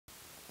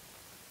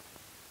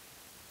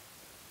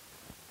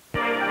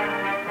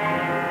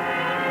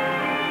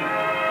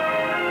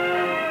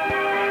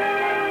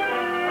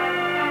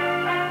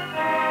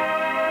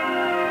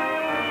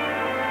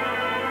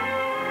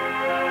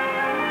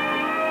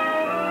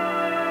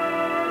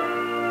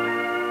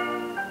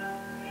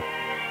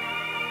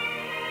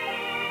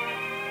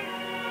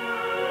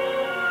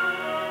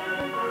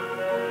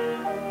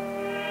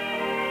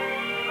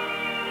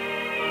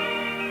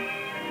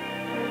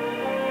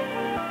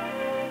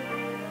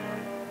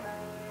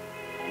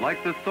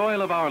Like the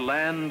soil of our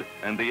land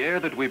and the air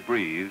that we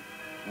breathe,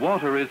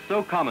 water is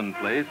so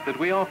commonplace that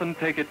we often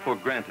take it for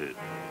granted.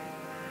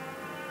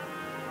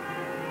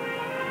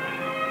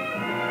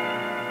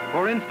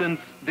 For instance,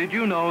 did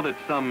you know that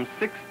some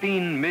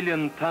 16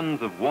 million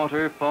tons of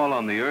water fall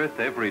on the earth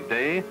every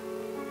day?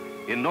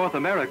 In North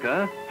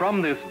America,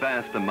 from this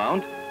vast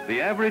amount,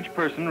 the average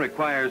person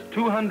requires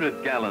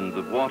 200 gallons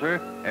of water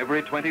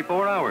every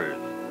 24 hours.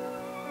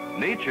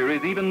 Nature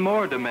is even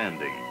more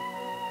demanding.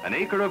 An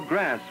acre of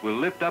grass will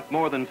lift up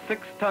more than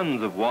 6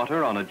 tons of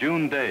water on a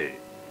June day.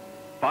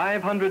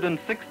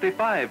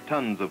 565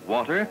 tons of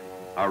water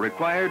are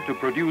required to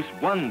produce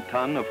 1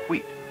 ton of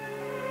wheat.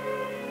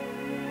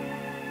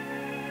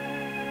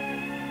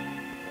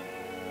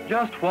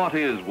 Just what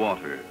is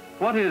water?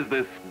 What is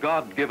this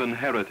God-given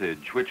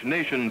heritage which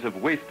nations have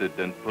wasted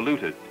and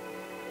polluted?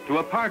 To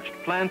a parched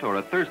plant or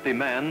a thirsty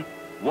man,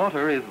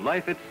 water is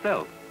life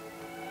itself.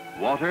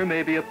 Water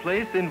may be a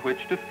place in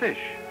which to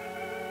fish,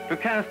 to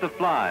cast a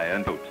fly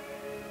and boat,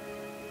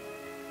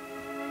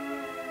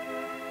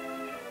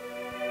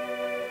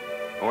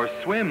 or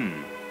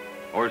swim,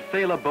 or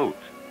sail a boat.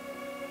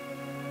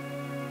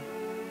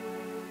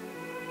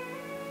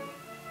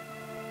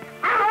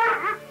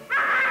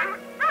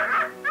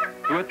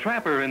 To a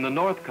trapper in the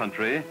North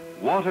Country,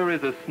 water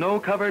is a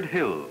snow-covered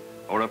hill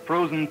or a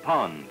frozen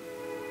pond,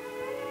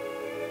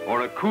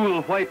 or a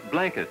cool white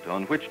blanket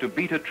on which to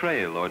beat a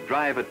trail or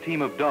drive a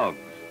team of dogs.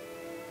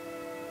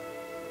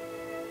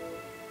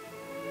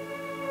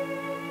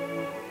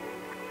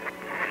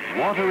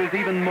 Water is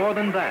even more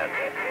than that.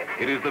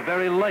 It is the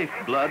very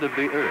lifeblood of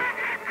the earth.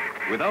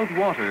 Without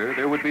water,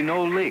 there would be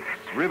no lakes,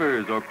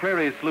 rivers, or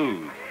prairie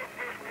sloughs.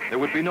 There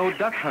would be no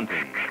duck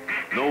hunting,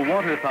 no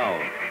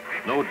waterfowl,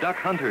 no duck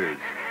hunters.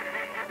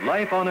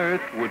 Life on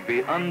earth would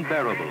be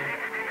unbearable,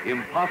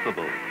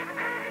 impossible.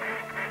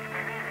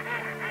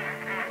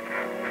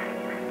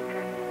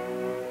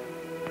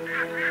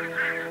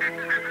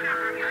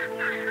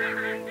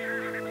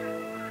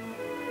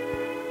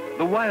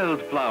 The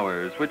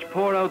wildflowers which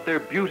pour out their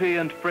beauty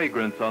and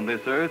fragrance on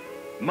this earth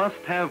must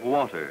have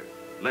water,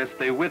 lest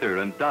they wither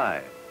and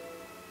die.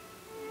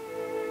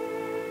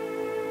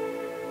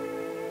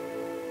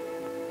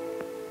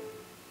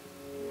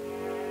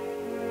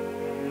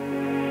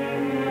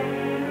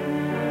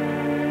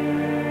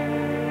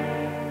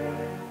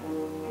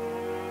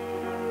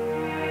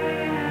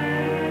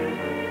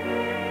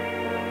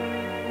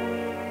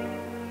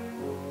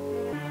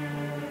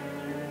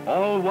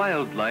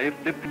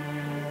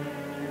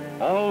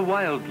 All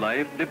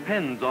wildlife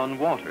depends on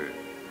water.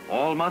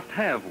 All must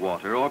have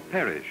water or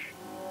perish.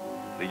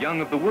 The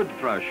young of the wood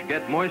thrush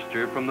get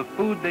moisture from the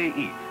food they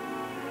eat.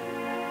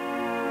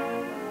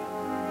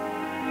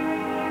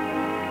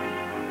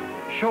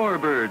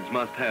 Shorebirds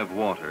must have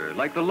water,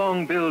 like the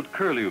long-billed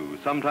curlew,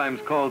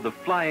 sometimes called the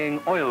flying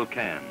oil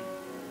can.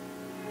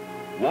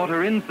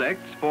 Water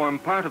insects form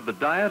part of the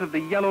diet of the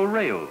yellow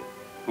rail,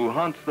 who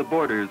haunts the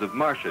borders of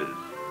marshes.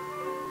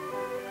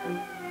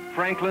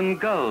 Franklin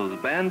gulls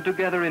band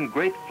together in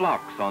great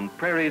flocks on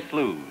prairie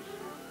sloughs.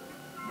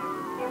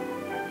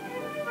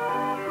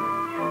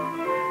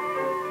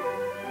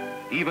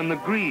 Even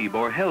the grebe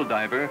or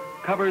helldiver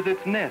covers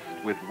its nest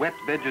with wet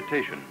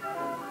vegetation.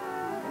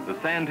 The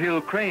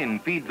sandhill crane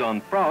feeds on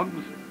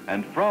frogs,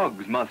 and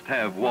frogs must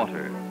have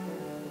water.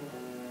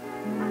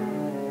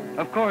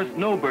 Of course,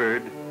 no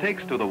bird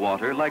takes to the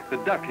water like the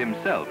duck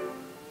himself.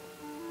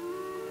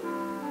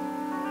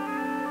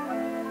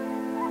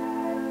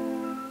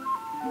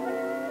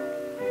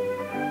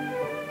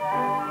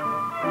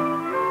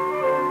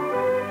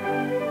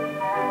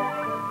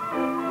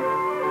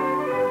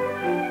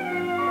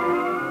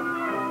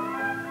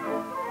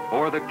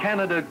 Or the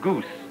Canada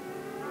goose.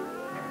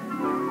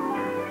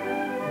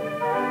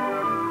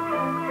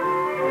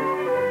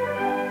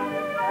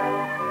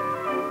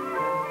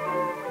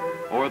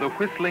 Or the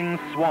whistling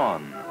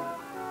swan.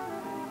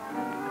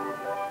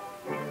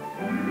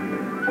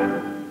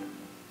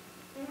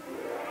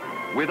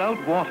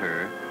 Without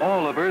water,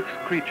 all of Earth's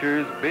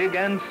creatures, big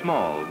and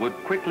small, would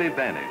quickly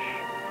vanish.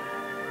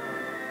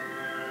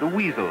 The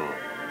weasel,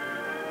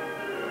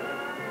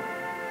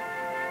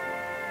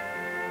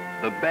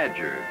 the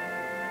badger,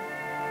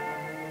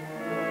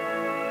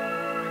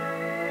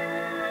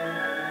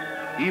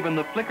 even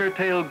the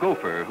flicker-tailed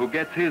gopher who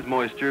gets his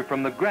moisture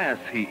from the grass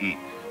he eats.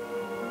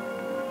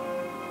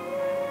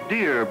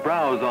 Deer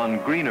browse on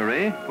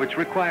greenery which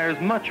requires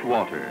much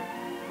water.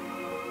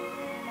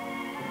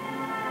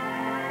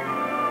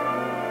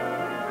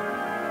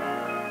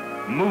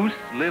 Moose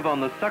live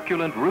on the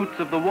succulent roots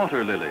of the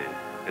water lily,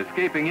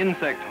 escaping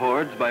insect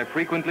hordes by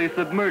frequently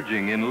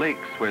submerging in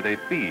lakes where they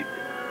feed.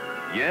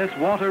 Yes,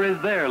 water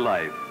is their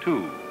life,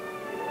 too.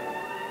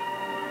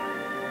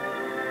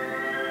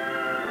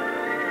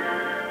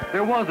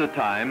 There was a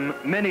time,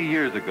 many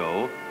years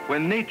ago,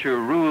 when nature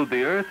ruled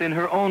the earth in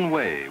her own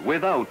way,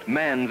 without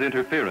man's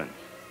interference.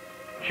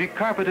 She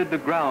carpeted the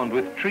ground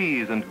with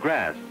trees and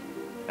grass,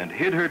 and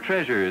hid her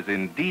treasures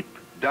in deep,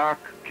 dark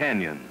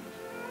canyons.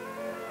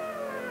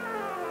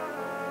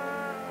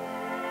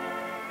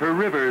 Her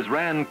rivers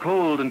ran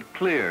cold and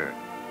clear,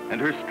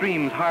 and her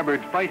streams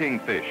harbored fighting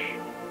fish.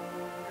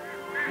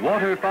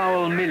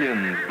 Waterfowl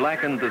millions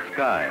blackened the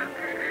sky.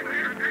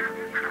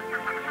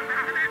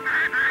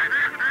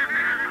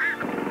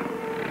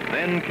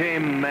 Then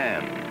came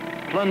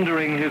man,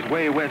 plundering his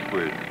way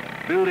westward,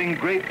 building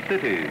great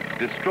cities,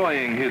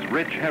 destroying his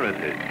rich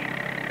heritage.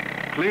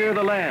 Clear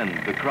the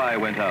land, the cry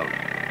went out.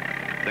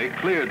 They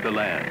cleared the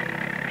land.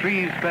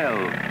 Trees fell,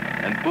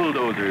 and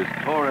bulldozers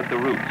tore at the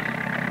roots.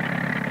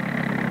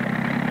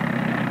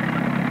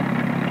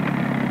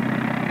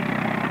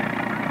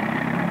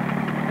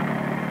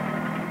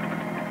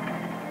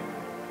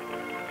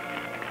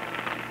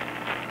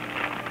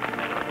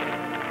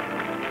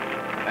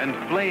 And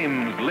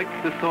flames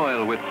licked the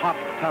soil with hot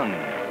tongues.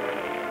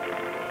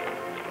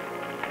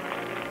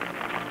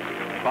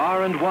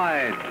 Far and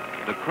wide,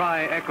 the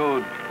cry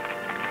echoed,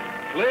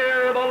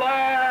 "Clear the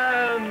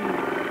land!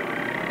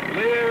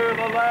 Clear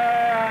the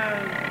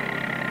land!"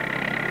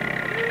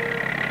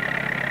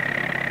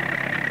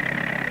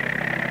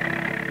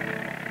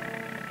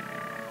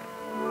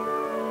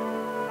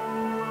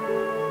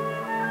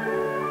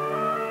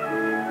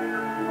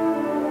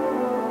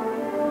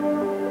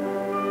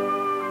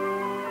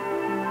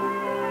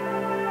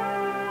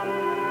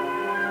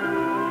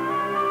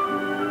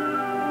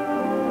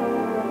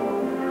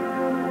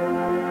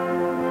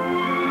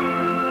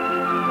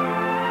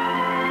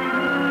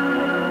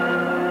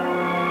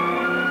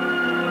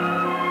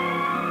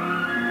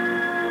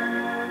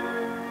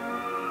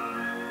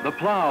 The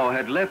plow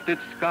had left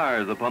its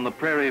scars upon the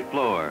prairie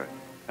floor,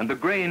 and the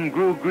grain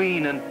grew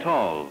green and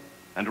tall,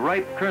 and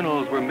ripe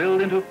kernels were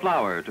milled into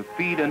flour to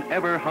feed an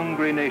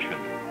ever-hungry nation.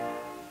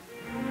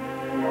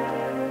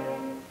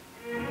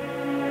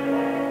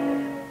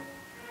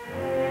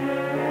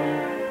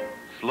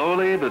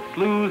 Slowly, the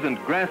sloughs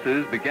and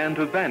grasses began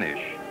to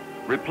vanish,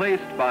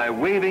 replaced by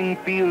waving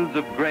fields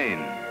of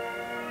grain.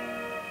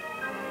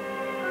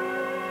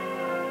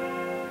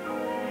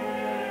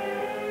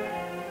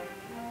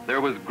 There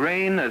was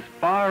grain as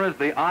far as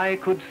the eye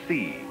could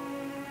see.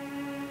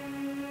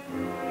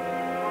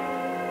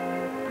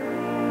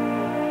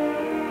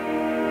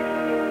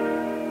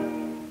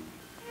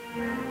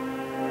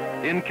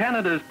 In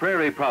Canada's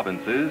prairie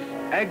provinces,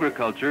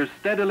 agriculture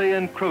steadily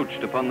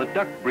encroached upon the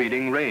duck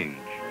breeding range.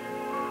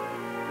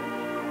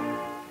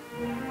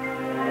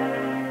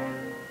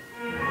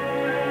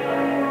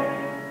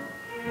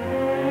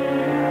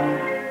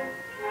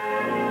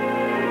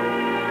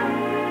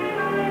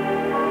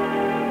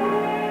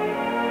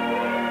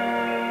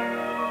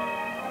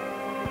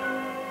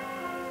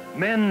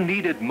 Men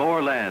needed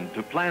more land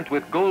to plant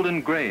with golden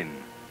grain,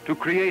 to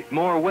create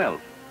more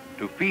wealth,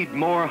 to feed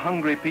more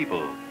hungry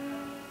people.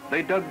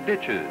 They dug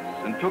ditches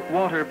and took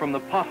water from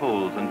the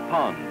potholes and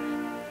ponds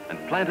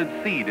and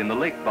planted seed in the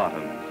lake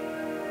bottoms.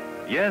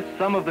 Yes,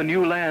 some of the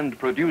new land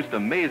produced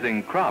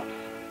amazing crops,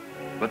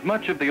 but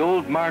much of the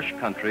old marsh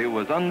country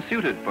was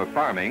unsuited for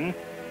farming,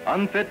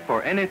 unfit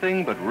for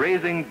anything but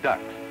raising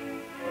ducks.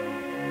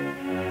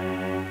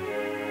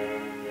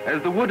 As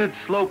the wooded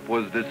slope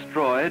was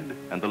destroyed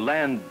and the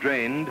land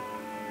drained,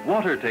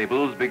 water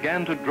tables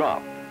began to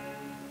drop.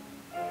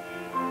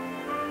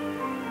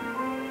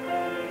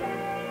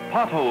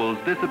 Potholes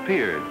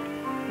disappeared,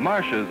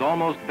 marshes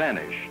almost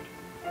vanished.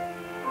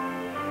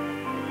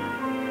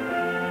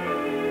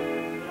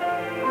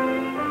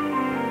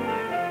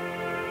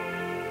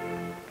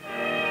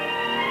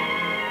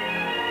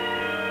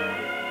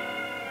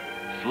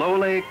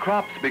 Slowly,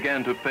 crops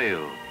began to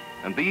fail,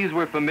 and these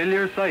were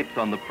familiar sights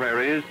on the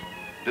prairies: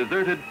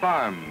 deserted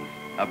farms,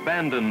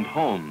 abandoned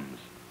homes.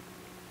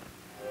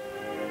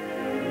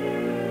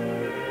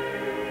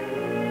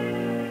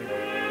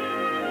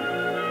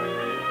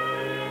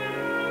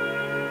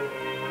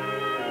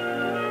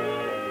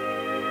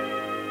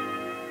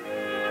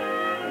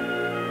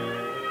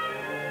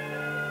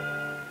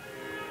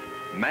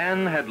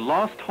 Man had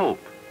lost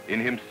hope in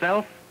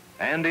himself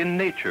and in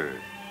nature.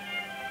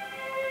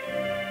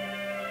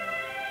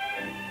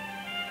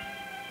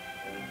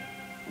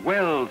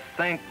 Wells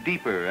sank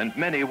deeper and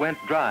many went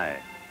dry.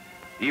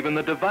 Even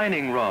the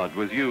divining rod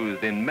was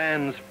used in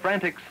man's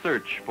frantic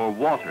search for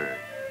water.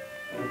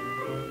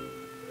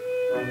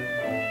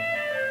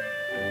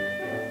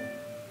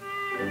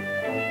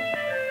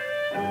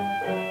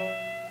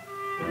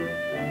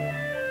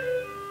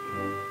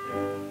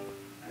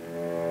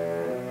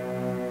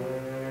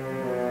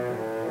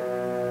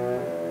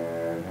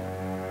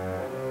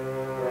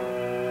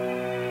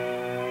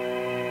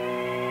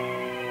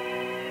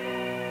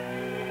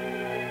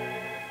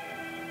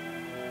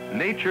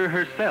 Nature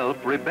herself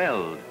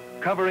rebelled,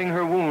 covering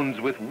her wounds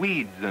with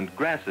weeds and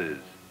grasses.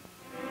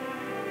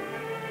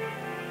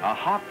 A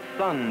hot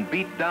sun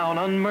beat down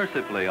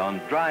unmercifully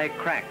on dry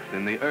cracks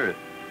in the earth,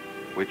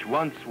 which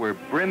once were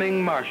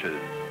brimming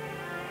marshes.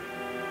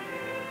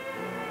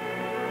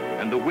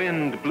 And the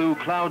wind blew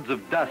clouds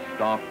of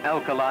dust off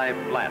alkali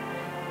flats.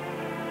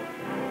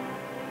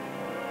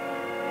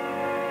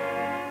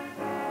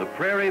 The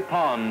prairie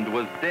pond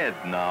was dead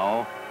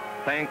now,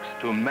 thanks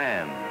to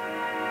man.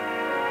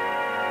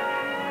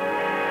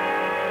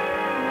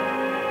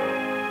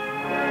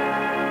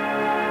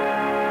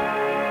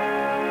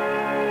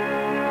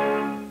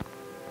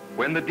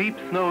 When the deep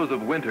snows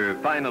of winter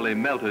finally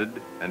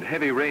melted and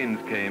heavy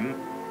rains came,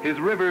 his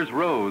rivers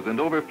rose and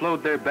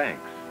overflowed their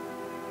banks.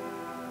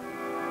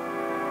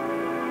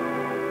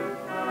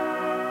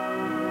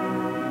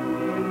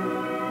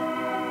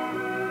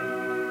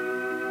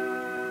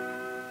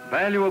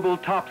 Valuable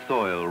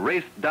topsoil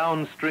raced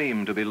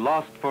downstream to be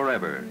lost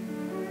forever.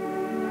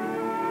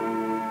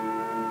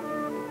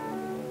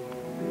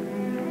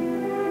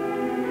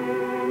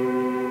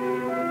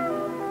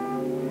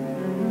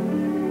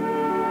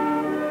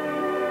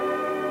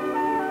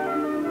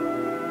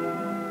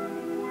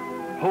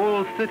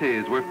 Whole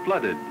cities were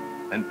flooded,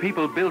 and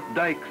people built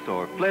dikes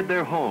or fled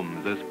their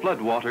homes as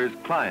floodwaters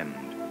climbed.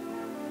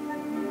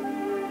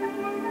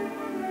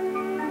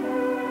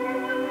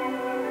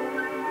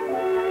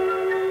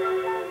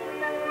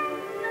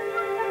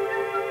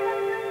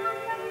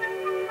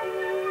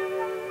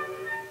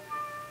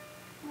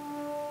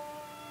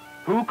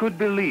 Who could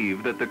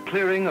believe that the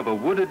clearing of a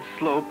wooded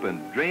slope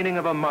and draining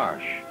of a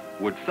marsh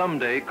would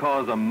someday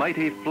cause a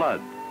mighty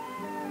flood?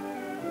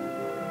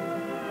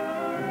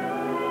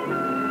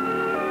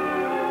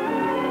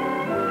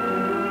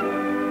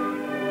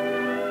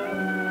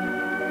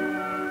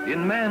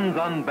 In man's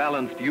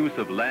unbalanced use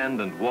of land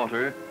and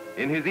water,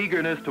 in his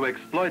eagerness to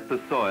exploit the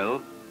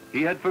soil,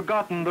 he had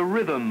forgotten the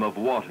rhythm of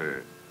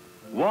water.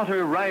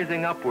 Water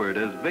rising upward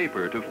as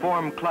vapor to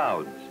form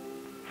clouds,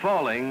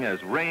 falling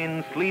as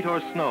rain, sleet,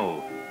 or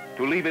snow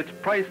to leave its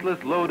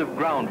priceless load of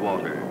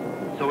groundwater,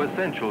 so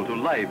essential to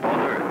life on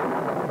Earth.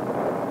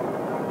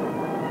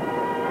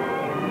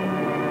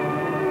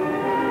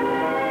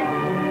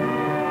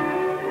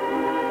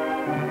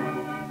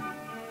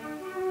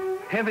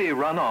 Heavy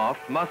runoff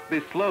must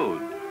be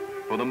slowed,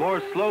 for the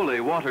more slowly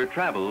water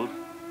travels,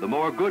 the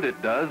more good it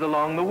does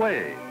along the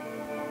way.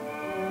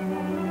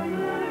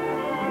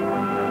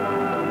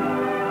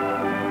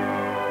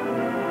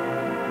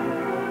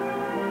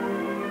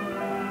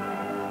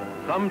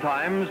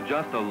 Sometimes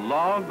just a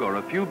log or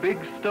a few big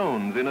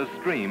stones in a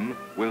stream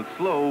will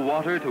slow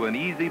water to an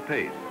easy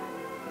pace.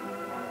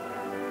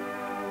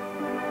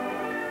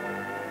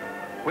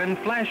 When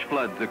flash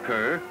floods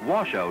occur,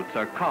 washouts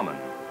are common.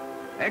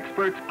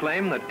 Experts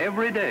claim that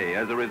every day,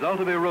 as a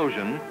result of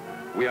erosion,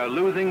 we are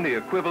losing the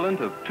equivalent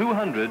of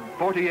 200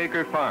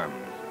 40-acre farms.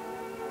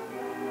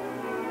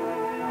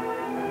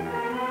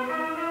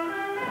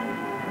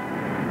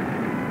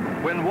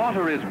 When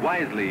water is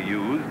wisely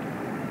used,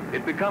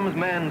 it becomes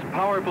man's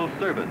powerful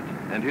servant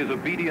and his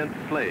obedient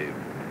slave.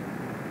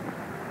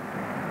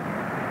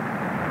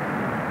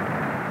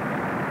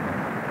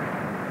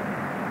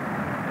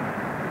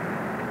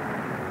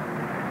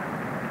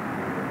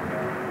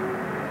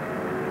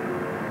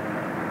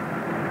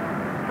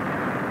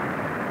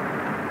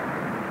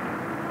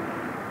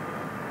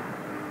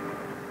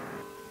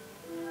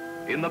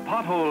 In the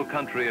pothole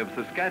country of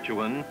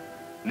Saskatchewan,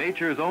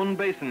 nature's own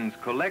basins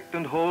collect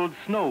and hold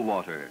snow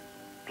water,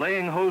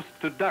 playing host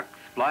to ducks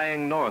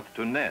flying north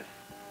to nest.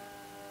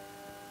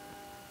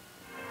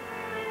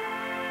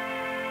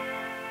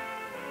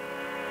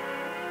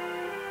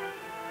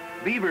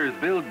 Beavers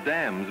build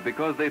dams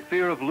because they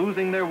fear of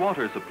losing their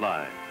water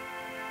supply.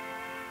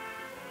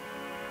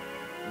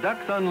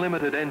 Ducks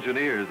Unlimited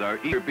engineers are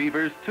eager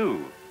beavers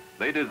too.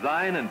 They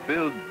design and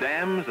build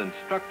dams and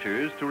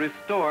structures to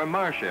restore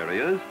marsh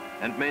areas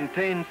and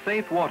maintain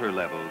safe water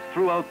levels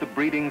throughout the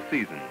breeding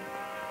season.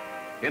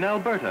 In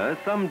Alberta,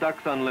 some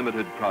Ducks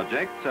Unlimited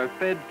projects are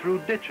fed through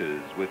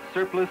ditches with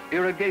surplus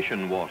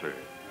irrigation water.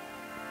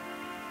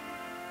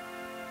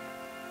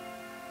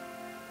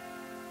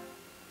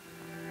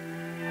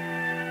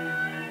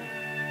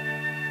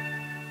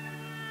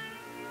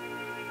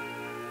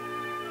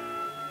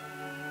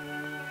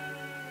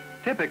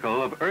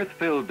 Typical of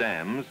earth-filled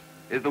dams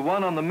is the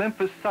one on the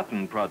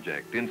Memphis-Sutton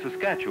project in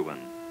Saskatchewan.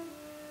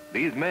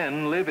 These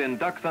men live in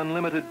Ducks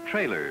Unlimited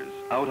trailers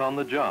out on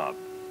the job.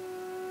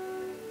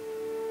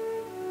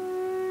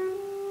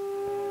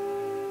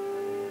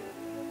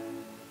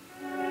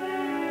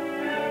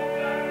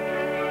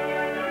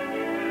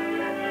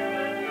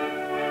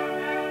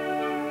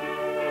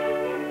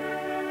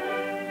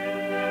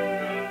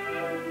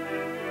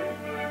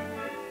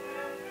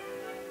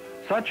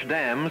 Such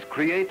dams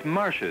create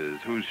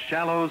marshes whose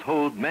shallows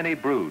hold many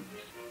broods.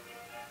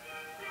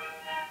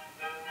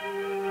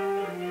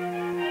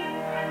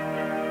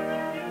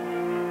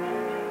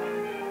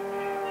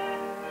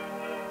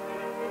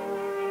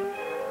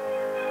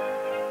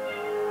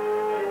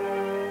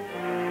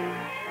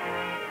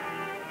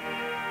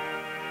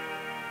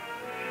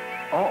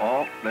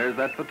 Uh-oh, there's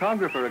that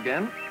photographer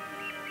again.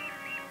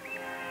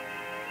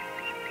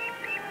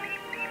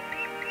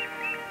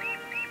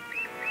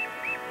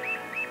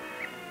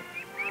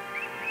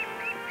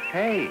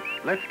 Hey,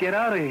 let's get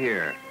out of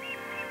here.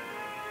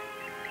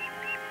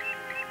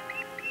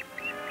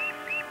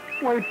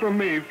 Wait for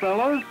me,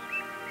 fellas.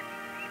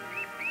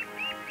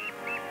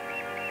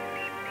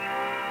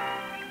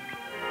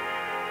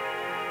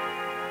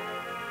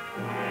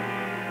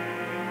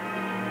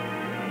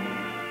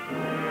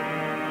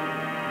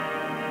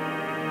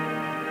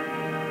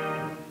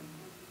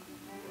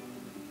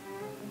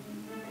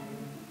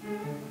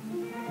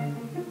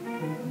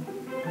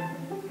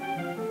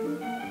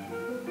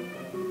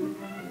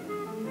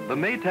 The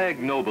Maytag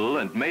Noble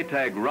and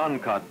Maytag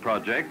Roncott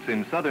projects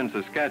in southern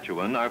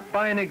Saskatchewan are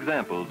fine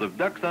examples of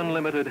Ducks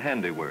Unlimited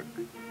handiwork.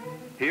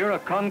 Here, a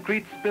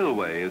concrete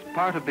spillway is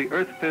part of the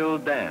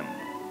earth-filled dam.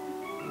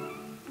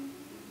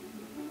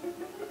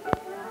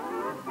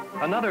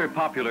 Another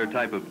popular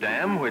type of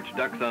dam which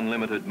Ducks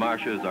Unlimited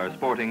marshes are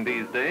sporting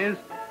these days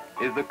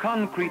is the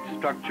concrete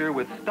structure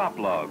with stop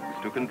logs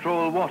to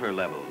control water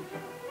levels,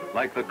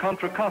 like the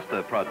Contra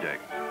Costa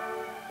project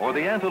or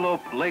the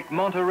Antelope Lake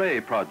Monterey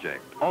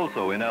project,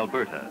 also in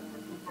Alberta.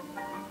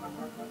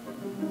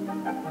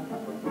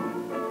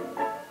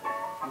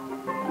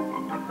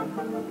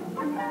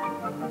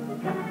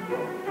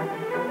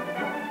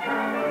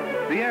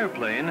 The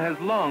airplane has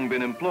long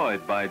been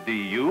employed by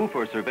DU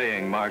for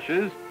surveying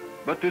marshes,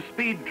 but to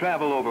speed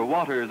travel over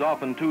waters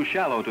often too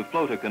shallow to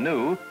float a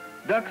canoe,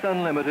 Ducks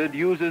Unlimited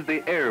uses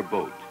the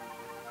airboat.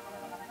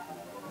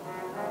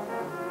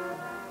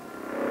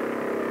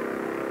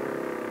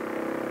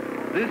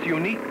 This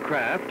unique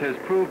craft has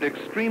proved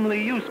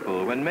extremely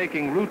useful when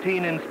making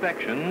routine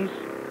inspections,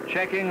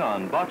 checking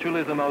on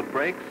botulism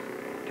outbreaks,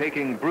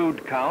 taking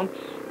brood counts,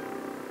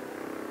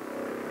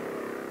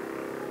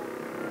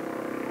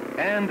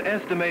 and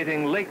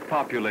estimating lake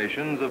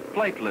populations of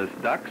flightless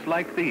ducks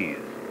like these.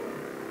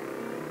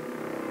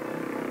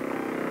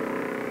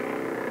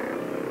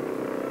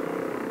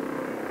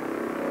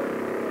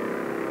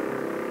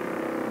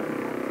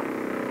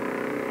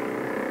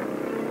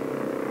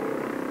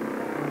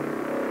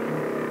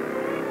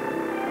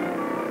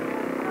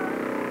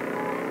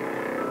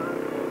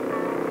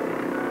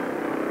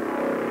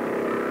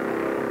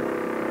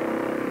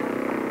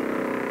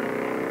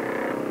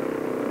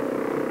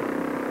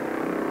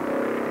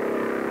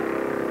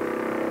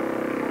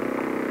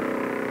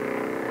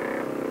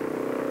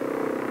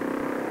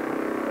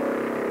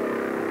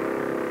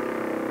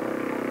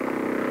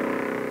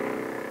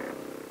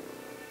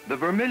 The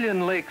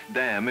Vermilion Lakes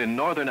Dam in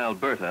northern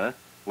Alberta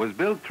was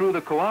built through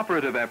the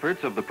cooperative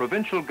efforts of the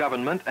provincial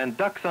government and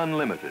Ducks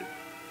Unlimited.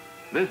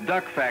 This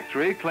duck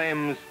factory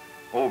claims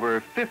over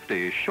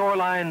 50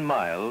 shoreline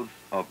miles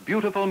of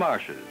beautiful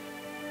marshes.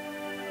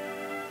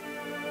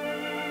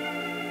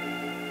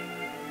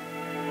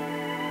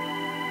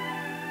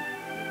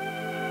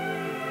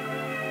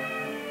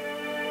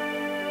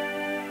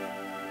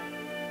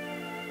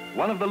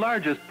 One of the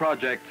largest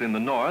projects in the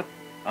north,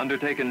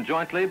 undertaken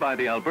jointly by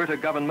the Alberta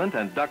government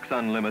and Ducks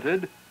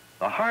Unlimited,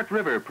 the Heart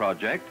River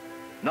project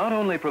not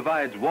only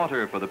provides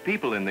water for the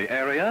people in the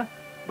area,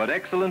 but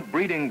excellent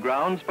breeding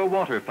grounds for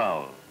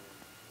waterfowl.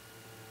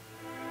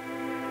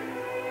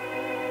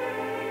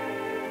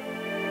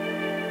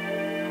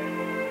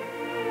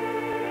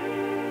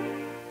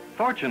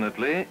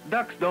 Fortunately,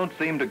 ducks don't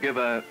seem to give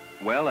a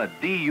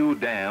DU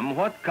dam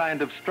what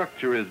kind of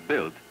structure is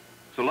built,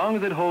 so long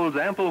as it holds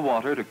ample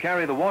water to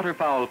carry the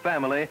waterfowl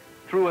family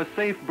through a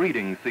safe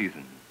breeding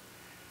season.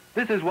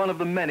 This is one of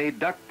the many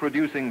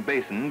duck-producing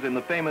basins in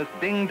the famous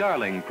Ding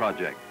Darling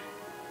project.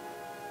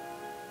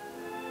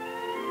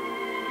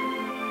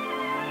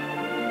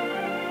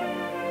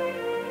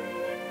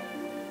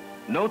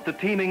 Note the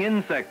teeming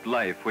insect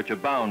life which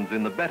abounds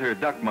in the better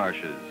duck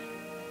marshes.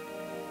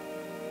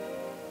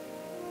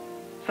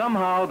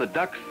 Somehow the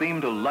ducks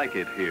seem to like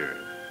it here.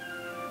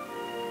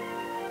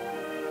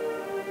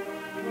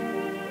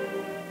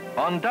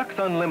 On Ducks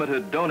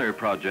Unlimited donor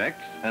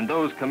projects and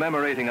those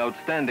commemorating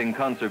outstanding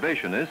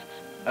conservationists,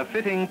 a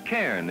fitting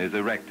cairn is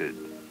erected.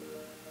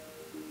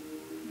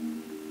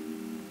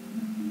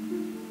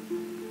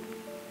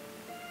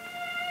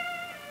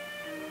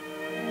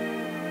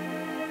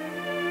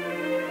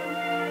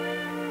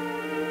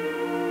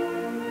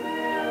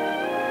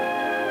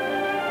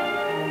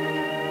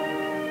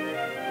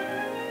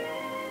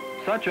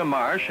 Such a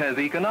marsh has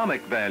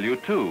economic value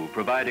too,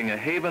 providing a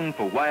haven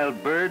for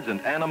wild birds and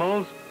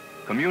animals,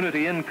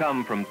 community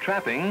income from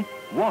trapping,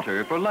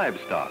 water for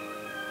livestock.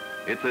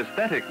 Its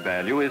aesthetic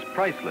value is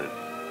priceless.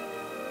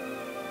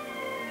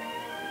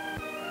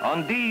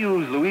 On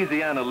DU's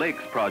Louisiana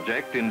Lakes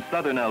project in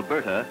southern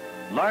Alberta,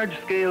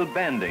 large-scale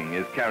banding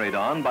is carried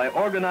on by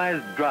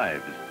organized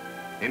drives,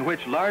 in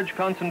which large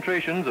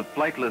concentrations of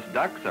flightless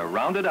ducks are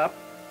rounded up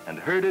and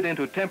herded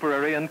into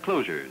temporary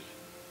enclosures.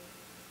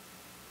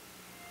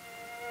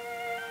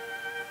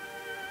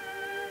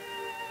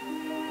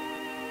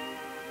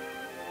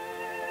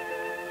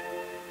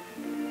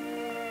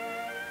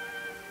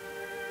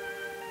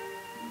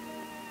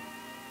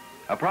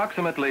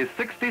 Approximately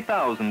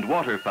 60,000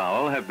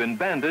 waterfowl have been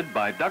banded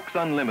by Ducks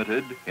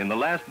Unlimited in the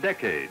last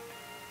decade.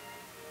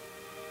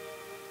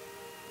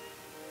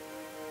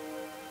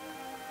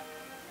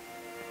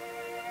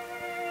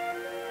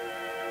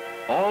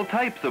 All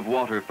types of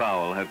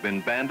waterfowl have been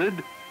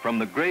banded, from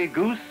the gray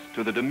goose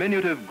to the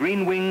diminutive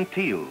green-winged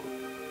teal.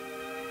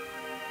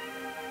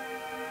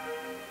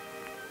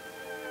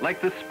 Like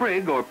the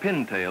sprig or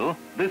pintail,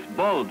 this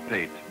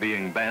bald-pate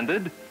being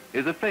banded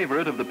is a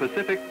favorite of the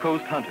Pacific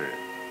Coast hunter.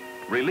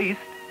 Released,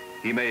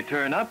 he may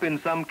turn up in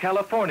some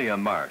California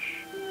marsh.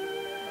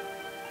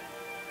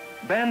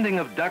 Banding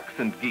of ducks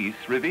and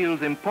geese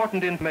reveals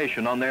important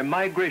information on their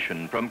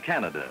migration from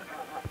Canada.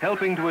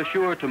 helping to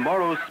assure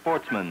tomorrow's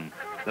sportsmen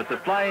that the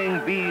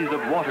flying V's of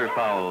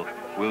waterfowl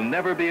will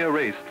never be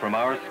erased from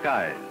our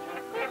skies.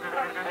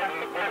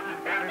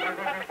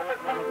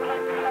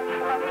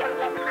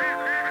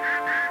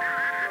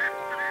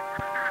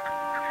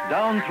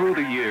 Down through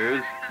the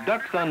years,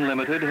 Ducks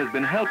Unlimited has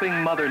been helping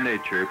Mother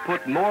Nature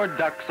put more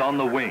ducks on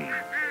the wing.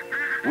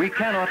 We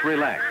cannot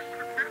relax.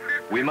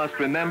 We must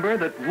remember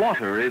that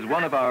water is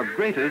one of our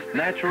greatest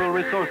natural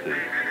resources.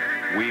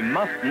 We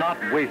must not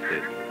waste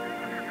it.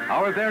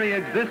 Our very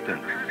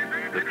existence,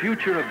 the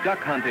future of duck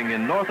hunting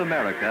in North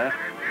America,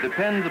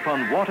 depends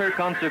upon water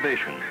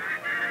conservation.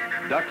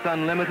 Ducks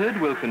Unlimited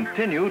will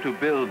continue to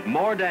build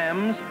more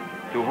dams,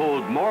 to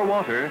hold more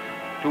water,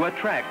 to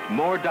attract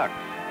more ducks.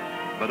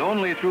 But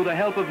only through the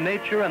help of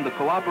nature and the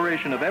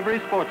cooperation of every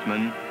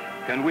sportsman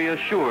can we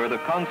assure the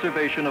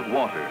conservation of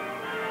water,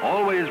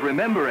 always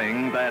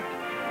remembering that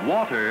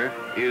water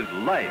is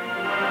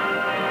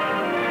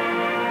life.